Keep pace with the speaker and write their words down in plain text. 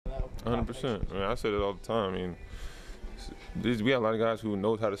100%. I mean, I say that all the time. I mean, we have a lot of guys who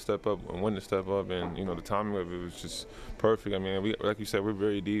knows how to step up and when to step up, and the timing of it was just perfect. I mean, like you said, we're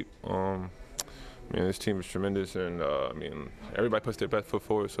very deep. I mean, this team is tremendous, and I mean, everybody puts their best foot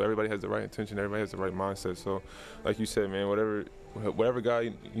forward. So everybody has the right intention, everybody has the right mindset. So, like you said, man, whatever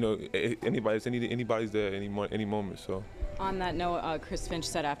guy, anybody's there any moment. So. On that note, Chris Finch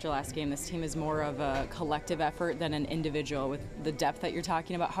said after last game, this team is more of a collective effort than an individual. With the depth that you're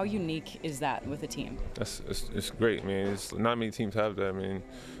talking about, how unique is that with a team? It's great, man. It's not many teams have that. I mean,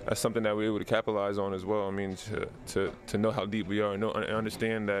 that's something that we're able to capitalize on as well. I mean, to know how deep we are and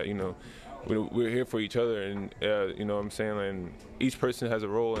understand that we're here for each other, and what I'm saying, and each person has a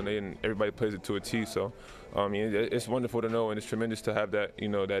role, and everybody plays it to a T. So, I mean, it's wonderful to know, and it's tremendous to have that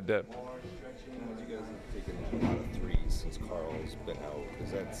that depth. You guys have taken a lot of threes since Carl's been out.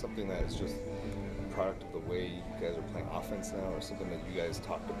 Is that something that is just a product of the way you guys are playing offense now, or something that you guys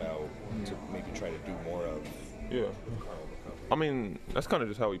talked about to maybe try to do more of? Yeah. I mean, that's kind of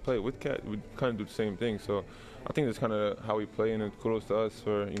just how we play. With Cat, we kind of do the same thing. So I think that's kind of how we play, and it's kudos to us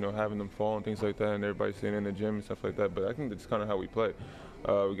for having them fall and things like that, and everybody staying in the gym and stuff like that. But I think that's kind of how we play.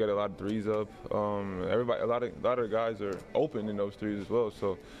 We get a lot of threes up. A lot of guys are open in those threes as well.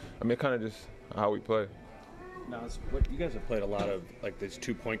 So I mean, kind of just how we play. Naz, you guys have played a lot of like these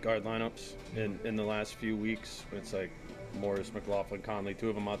 2 point guard lineups in the last few weeks. It's like Morris, McLaughlin, Conley, two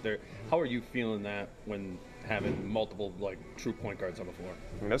of them out there. How are you feeling that when having multiple like true point guards on the floor?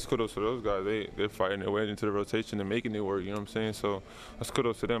 I mean, that's kudos to those guys. They're fighting their way into the rotation and making it work. You know what I'm saying? So that's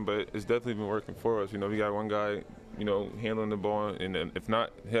kudos to them. But it's definitely been working for us. We got one guy, handling the ball, and then if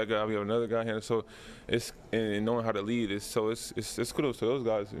not, we have another guy handling. So it's and knowing how to lead. It's kudos to those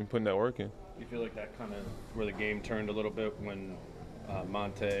guys and putting that work in. You feel like that kind of where the game turned a little bit when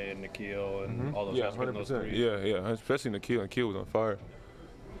Monte and Nikhil and all those guys hitting those threes? Yeah, especially Nikhil. Nikhil was on fire.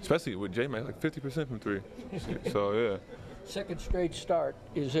 Especially with J-Mac, like 50% from three. So, yeah. Second straight start.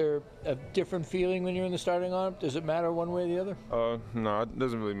 Is there a different feeling when you're in the starting lineup? Does it matter one way or the other? No, it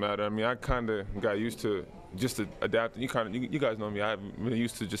doesn't really matter. I mean, I kind of got used to just adapting. You guys know me. I'm really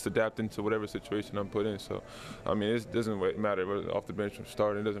used to just adapting to whatever situation I'm put in. So, I mean, it doesn't matter whether off the bench or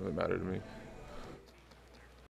starting. It doesn't really matter to me.